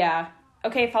story. Oh, yeah.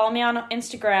 Okay, follow me on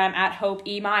Instagram at Hope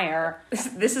E. Meyer.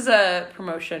 This is a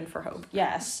promotion for Hope.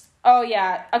 Yes. Oh,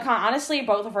 yeah. Honestly,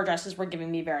 both of her dresses were giving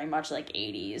me very much, like,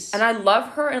 80s. And I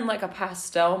love her in, like, a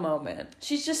pastel moment.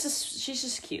 She's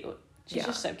just cute. She's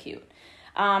just so cute.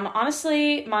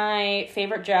 Honestly, my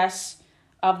favorite dress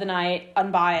of the night,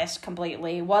 unbiased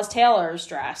completely, was Taylor's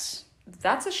dress.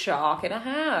 That's a shock and a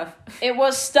half. It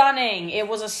was stunning. It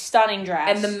was a stunning dress.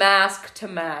 And the mask to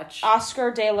match. Oscar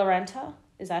de la Renta?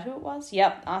 Is that who it was?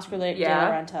 Yep, Oscar de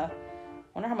la Renta.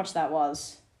 Wonder how much that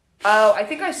was. Oh, I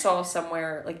think I saw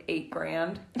somewhere like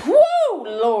 $8,000. Woo,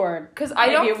 Lord! Because I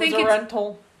don't think it's a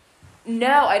rental.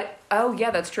 No, Oh,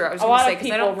 yeah, that's true. I was a going to lot say of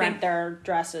because I people don't rent think their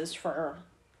dresses for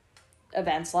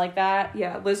events like that.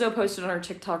 Yeah, Lizzo posted on her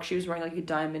TikTok she was wearing like a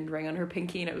diamond ring on her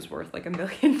pinky and it was worth like $1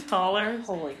 million.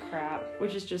 Holy crap!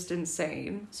 Which is just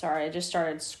insane. Sorry, I just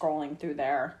started scrolling through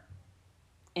their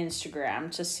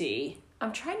Instagram to see.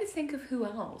 I'm trying to think of who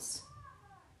else.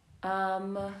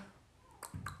 Anderson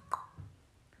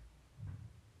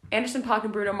 .Paak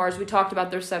and Bruno Mars, we talked about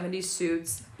their 70s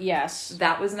suits. Yes.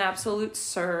 That was an absolute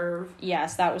serve.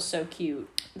 Yes, that was so cute.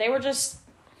 They were just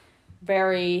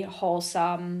very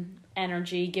wholesome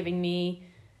energy, giving me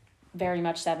very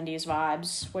much 70s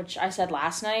vibes, which I said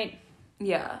last night.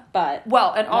 Yeah. But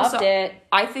well, and also loved it.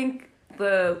 I think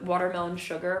the Watermelon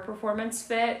Sugar performance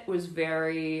fit was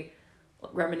very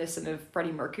reminiscent of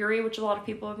Freddie Mercury, which a lot of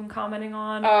people have been commenting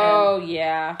on. Oh,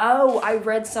 yeah. Oh, I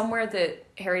read somewhere that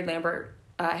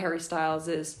Harry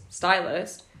Styles'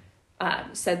 stylist,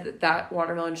 said that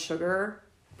Watermelon Sugar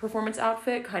performance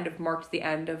outfit kind of marked the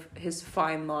end of his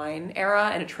Fine Line era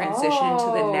and a transition into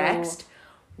the next,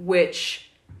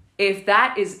 which, if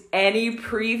that is any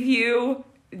preview,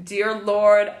 dear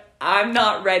Lord, I'm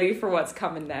not ready for what's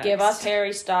coming next. Give us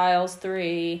Harry Styles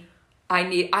 3.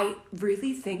 I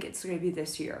really think it's going to be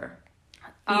this year.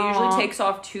 He usually takes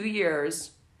off 2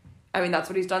 years. I mean, that's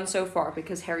what he's done so far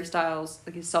because Harry Styles,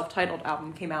 like his self-titled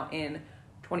album came out in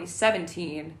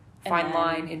 2017, Fine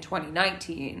Line in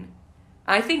 2019.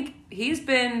 I think he's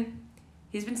been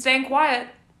staying quiet.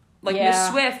 Like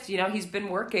Miss Swift, he's been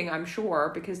working, I'm sure,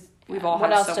 because we've all had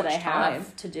so much time. What else do they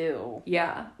have to do?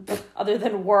 Yeah. Other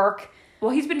than work.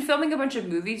 Well, he's been filming a bunch of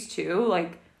movies too,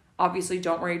 like obviously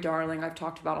Don't Worry Darling, I've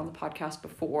talked about on the podcast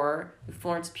before, with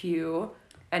Florence Pugh,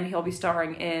 and he'll be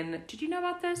starring in, did you know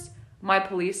about this? My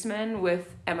Policeman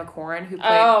with Emma Corrin, who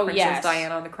played Princess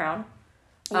Diana on The Crown.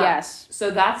 Yes. So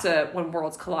that's a When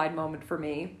Worlds Collide moment for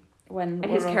me. And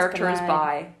his character is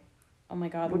Bi. Oh my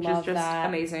god, which love is just that.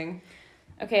 amazing.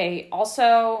 Okay,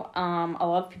 also, a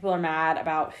lot of people are mad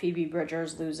about Phoebe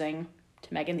Bridgers losing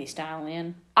to Megan Thee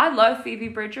Stallion. I love Phoebe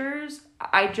Bridgers.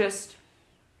 I just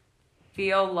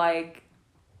feel like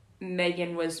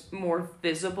Megan was more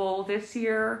visible this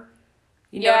year.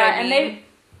 You know what I mean?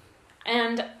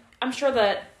 And I'm sure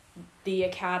that the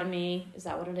Academy, is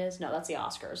that what it is? No, that's the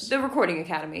Oscars. The Recording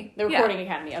Academy. The Recording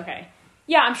Academy, okay.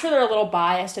 Yeah, I'm sure they're a little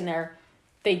biased in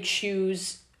they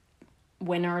choose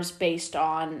winners based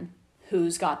on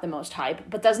who's got the most hype.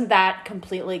 But doesn't that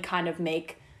completely kind of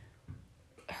make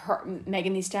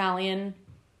Megan Thee Stallion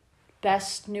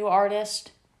best new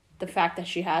artist? The fact that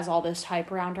she has all this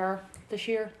hype around her this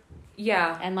year?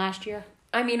 Yeah. And last year?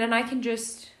 I mean, and I can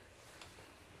just...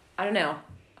 I don't know.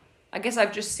 I guess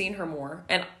I've just seen her more.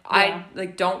 And I,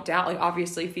 don't doubt,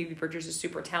 obviously Phoebe Bridgers is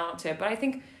super talented, but I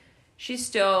think she's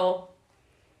still,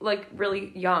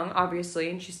 really young,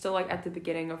 obviously, and she's still, at the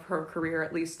beginning of her career,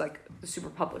 at least, the super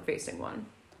public-facing one.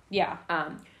 Yeah.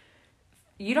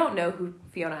 You don't know who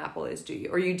Fiona Apple is, do you?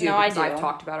 Or you do, no, because I do. I've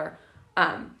talked about her.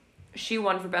 She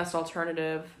won for Best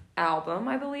Alternative Album,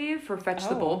 I believe, for Fetch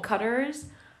the Bolt Cutters.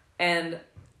 And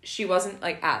she wasn't,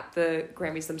 like, at the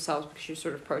Grammys themselves because she was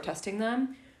sort of protesting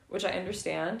them, which I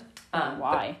understand.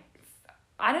 Why?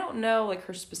 I don't know, like,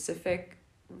 her specific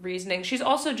reasoning. She's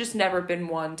also just never been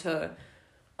one to,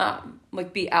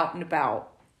 like, be out and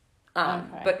about.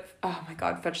 Okay. But, oh my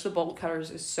God, Fetch the Bolt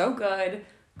Cutters is so good.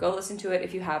 Go listen to it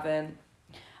if you haven't.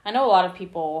 I know a lot of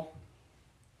people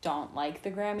don't like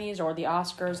the Grammys or the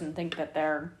Oscars and think that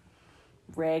they're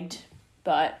rigged,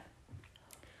 but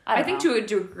I think to a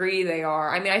degree they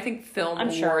are. I mean, I think film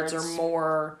awards are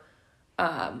more,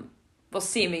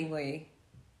 seemingly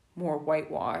more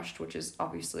whitewashed, which is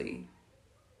obviously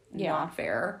not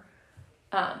fair.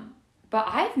 But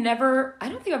I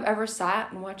don't think I've ever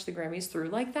sat and watched the Grammys through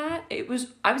like that. I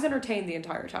was entertained the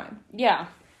entire time. Yeah.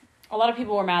 A lot of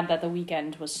people were mad that The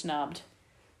Weeknd was snubbed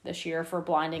this year for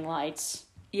Blinding Lights.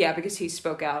 Yeah, because he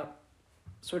spoke out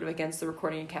sort of against the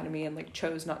Recording Academy and, like,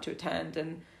 chose not to attend.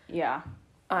 And yeah.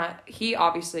 He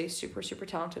obviously is super, super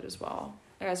talented as well.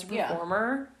 As a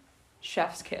performer,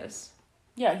 chef's kiss.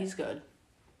 Yeah, he's good.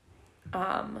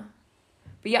 But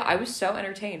yeah, I was so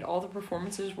entertained. All the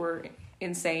performances were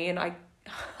insane. I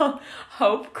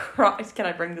Hope cried. Can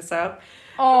I bring this up?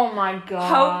 Oh my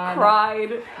God. Hope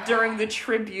cried during the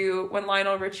tribute when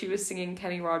Lionel Richie was singing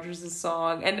Kenny Rogers'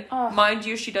 song. And mind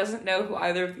you, she doesn't know who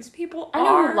either of these people are. I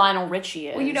know who Lionel Richie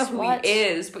is. Well, you know who he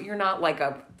is, but you're not, like,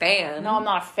 a fan. No, I'm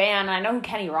not a fan. I know who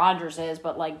Kenny Rogers is,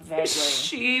 but, like, vaguely.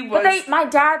 She was... But my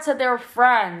dad said they were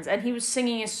friends, and he was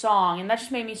singing his song, and that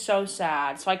just made me so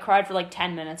sad. So I cried for, like,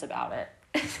 10 minutes about it.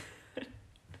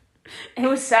 It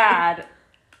was sad,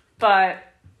 but...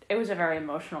 it was a very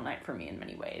emotional night for me in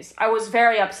many ways. I was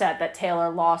very upset that Taylor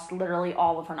lost literally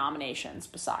all of her nominations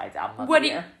besides Album of the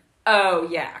Year. Oh,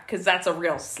 yeah, because that's a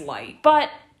real slight. But,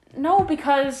 no,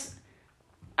 because,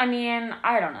 I mean,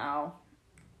 I don't know.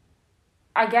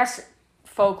 I guess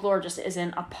Folklore just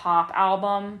isn't a pop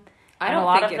album. I don't a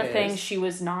lot think of the things she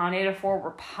was nominated for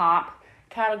were pop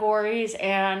categories,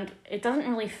 and it doesn't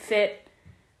really fit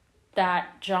that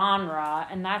genre,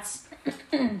 and that's...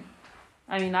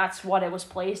 I mean, that's what it was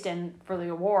placed in for the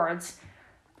awards.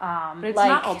 But it's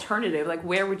not alternative. Like,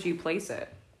 where would you place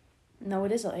it? No,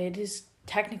 it is. It is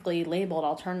technically labeled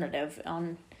alternative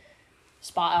on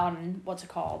what's it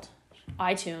called?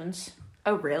 iTunes.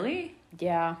 Oh, really?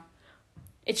 Yeah.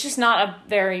 It's just not a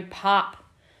very pop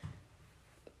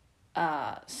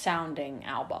sounding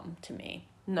album to me.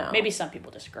 No. Maybe some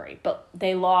people disagree, but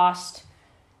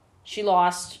she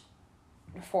lost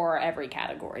for every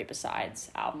category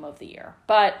besides Album of the Year.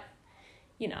 But,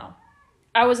 you know,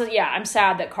 I'm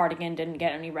sad that Cardigan didn't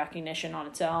get any recognition on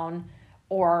its own,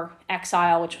 or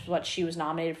Exile, which was what she was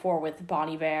nominated for with Bon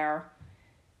Iver.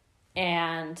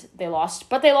 And they lost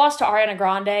to Ariana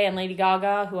Grande and Lady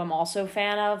Gaga, who I'm also a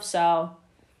fan of, so,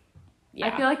 yeah.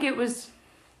 I feel like it was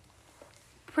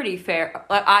pretty fair.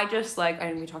 Like, I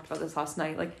mean, we talked about this last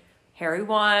night, like, Harry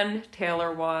won,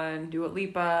 Taylor won, Dua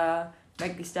Lipa,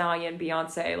 Meg Thee Stallion,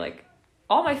 Beyonce, like,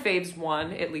 all my faves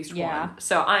won at least one.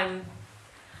 So I'm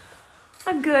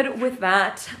good with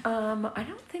that. I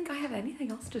don't think I have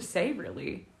anything else to say,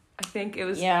 really. I think it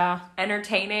was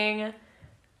entertaining.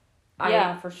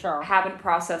 For sure. Haven't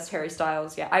processed Harry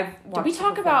Styles yet. I've watched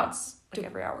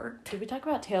every hour. Did we talk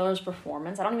about Taylor's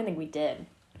performance? I don't even think we did.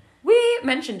 We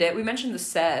mentioned it. We mentioned the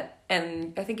set,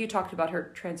 and I think you talked about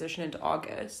her transition into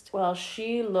August. Well,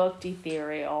 she looked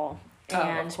ethereal.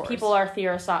 And of course. people are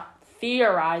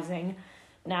theorizing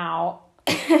now.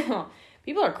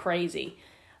 People are crazy.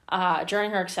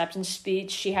 During her acceptance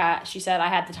speech, she said, "I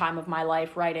had the time of my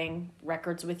life writing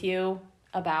Records with You"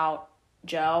 about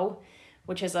Joe,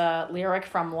 which is a lyric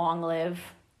from Long Live,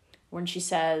 when she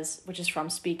says, which is from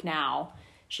Speak Now.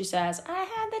 She says, "I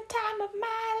had the time of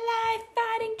my life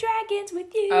fighting dragons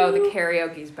with you." Oh, the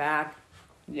karaoke's back.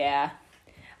 Yeah.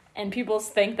 And people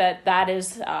think that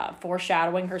is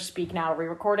foreshadowing her Speak Now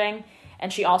re-recording.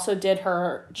 And she also did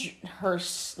her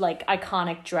like,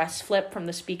 iconic dress flip from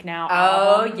the Speak Now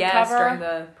album cover. During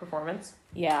the performance.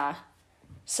 Yeah.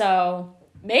 So,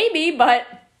 maybe, but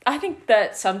I think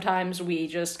that sometimes we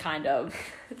just kind of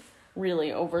really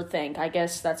overthink. I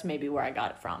guess that's maybe where I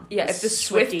got it from. Yeah, if the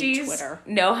Swifties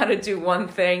know how to do one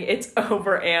thing, it's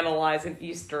overanalyze an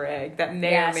Easter egg that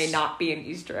may or may not be an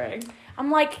Easter egg. I'm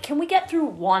like, can we get through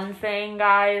one thing,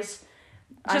 guys?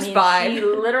 Vibe. She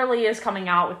literally is coming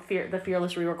out with the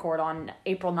Fearless re-record on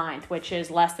April 9th, which is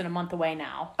less than a month away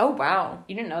now. Oh, wow.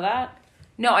 You didn't know that?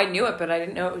 No, I knew it, but I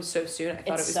didn't know it was so soon. I thought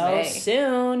it was May. It's so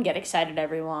soon. Get excited,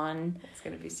 everyone. It's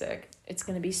going to be sick. It's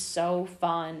going to be so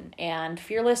fun. And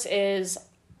Fearless is,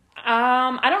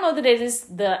 I don't know that it is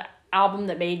the album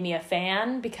that made me a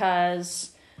fan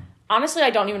because honestly, I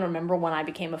don't even remember when I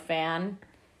became a fan.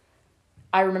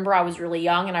 I remember I was really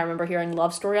young and I remember hearing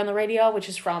Love Story on the radio, which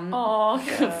is from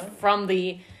from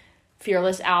the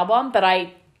Fearless album, but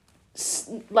I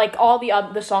like all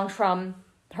the songs from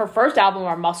her first album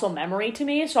are muscle memory to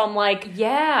me, so I'm like,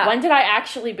 Yeah. when did I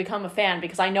actually become a fan?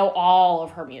 Because I know all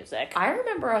of her music. I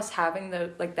remember us having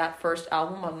that first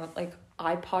album on like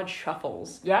iPod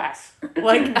shuffles. Yes.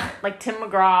 Like Tim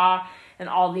McGraw and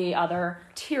all the other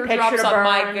Teardrops Picture to on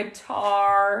my Burn,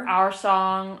 guitar. Our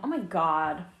Song. Oh my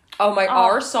god. Oh,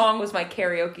 Our Song was my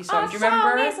karaoke song. Do you remember?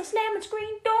 Our Song is a slamming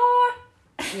screen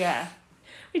door. Yeah.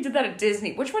 We did that at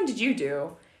Disney. Which one did you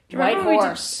do? Do you White remember when we did-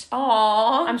 Horse.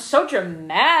 Aw. I'm so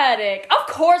dramatic. Of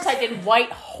course I did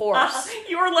White Horse.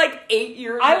 You were like 8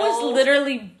 years I old. was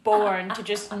literally born to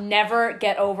just never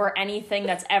get over anything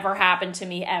that's ever happened to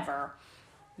me ever.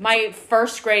 My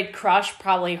first grade crush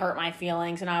probably hurt my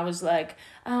feelings, and I was like,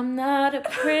 I'm not a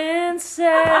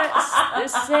princess.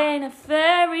 This ain't a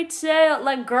fairy tale.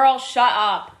 Like, girl, shut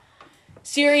up.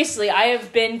 Seriously, I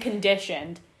have been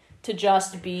conditioned to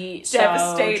just be so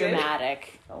Devastated.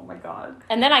 dramatic. Oh my god.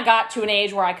 And then I got to an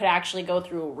age where I could actually go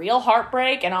through a real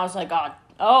heartbreak, and I was like,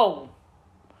 oh,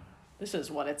 this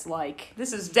is what it's like.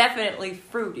 This is definitely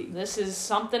fruity. This is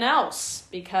something else,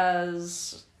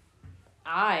 because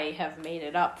I have made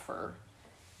it up for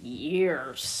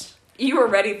years. You were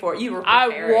ready for it. You were I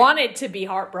preparing. wanted to be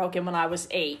heartbroken when I was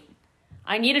 8.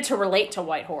 I needed to relate to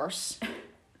White Horse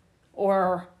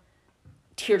or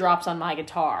Teardrops on My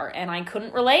Guitar, and I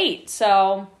couldn't relate.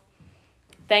 So,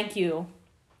 thank you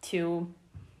to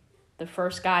the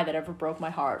first guy that ever broke my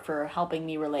heart for helping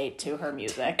me relate to her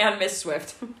music. And Miss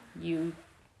Swift. You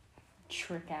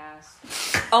trick ass.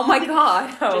 Oh my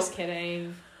god. No. Just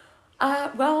kidding.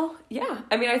 Well, yeah.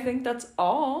 I mean, I think that's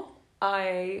all.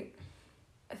 I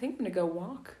think I'm gonna go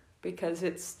walk because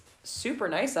it's super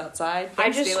nice outside.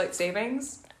 Thanks, daylight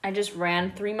savings. I just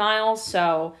ran 3 miles,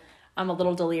 so I'm a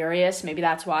little delirious. Maybe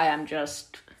that's why I'm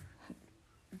just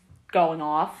going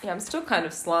off. Yeah, I'm still kind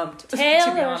of slumped, to be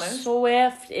Taylor honest.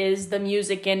 Swift is the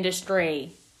music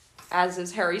industry. As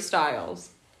is Harry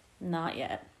Styles. Not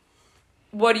yet.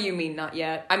 What do you mean, not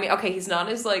yet? I mean, okay, he's not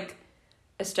as, like,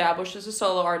 established as a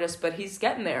solo artist, but he's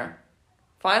getting there.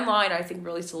 Fine Line, I think,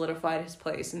 really solidified his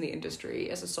place in the industry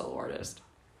as a solo artist.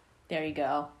 There you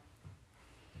go.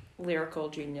 Lyrical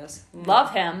genius.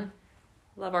 Love him.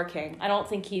 Love our king. I don't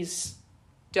think he's...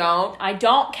 I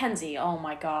Kenzie. Oh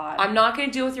my god. I'm not going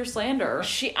to deal with your slander.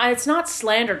 It's not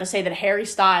slander to say that Harry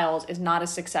Styles is not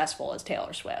as successful as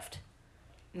Taylor Swift.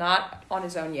 Not on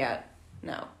his own yet.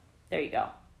 No. There you go.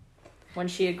 When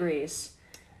she agrees.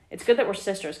 It's good that we're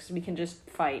sisters because we can just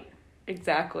fight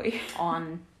Exactly.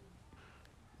 on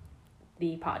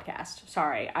the podcast.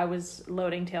 Sorry, I was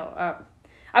loading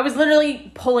I was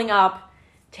literally pulling up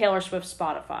Taylor Swift's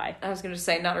Spotify. I was going to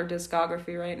say, not her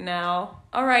discography right now.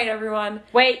 All right, everyone.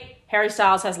 Wait, Harry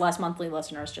Styles has less monthly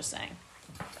listeners, just saying.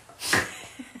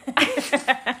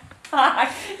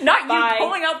 Not Bye. you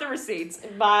pulling out the receipts.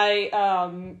 By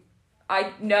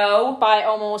I know. by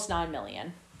almost 9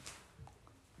 million.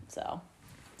 So,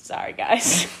 sorry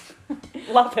guys.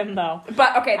 Love him though.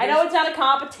 But, okay. I know it's not a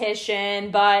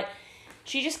competition, but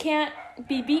she just can't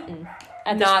be beaten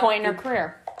at this Not point in her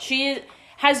career. She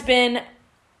has been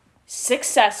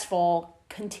successful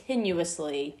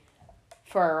continuously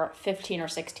for 15 or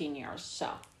 16 years, so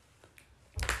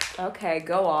Okay,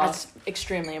 go off. that's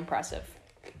extremely impressive.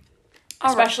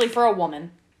 All right. Especially for a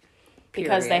woman,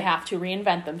 because Period. they have to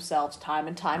reinvent themselves time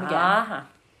and time again. Uh-huh.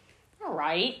 All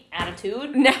right,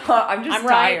 attitude. No, I'm just I'm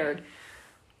right. tired.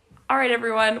 All right,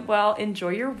 everyone. Well, enjoy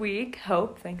your week.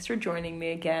 Hope. Thanks for joining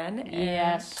me again. And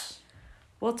Yes.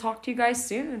 we'll talk to you guys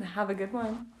soon. Have a good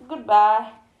one.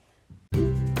 Goodbye.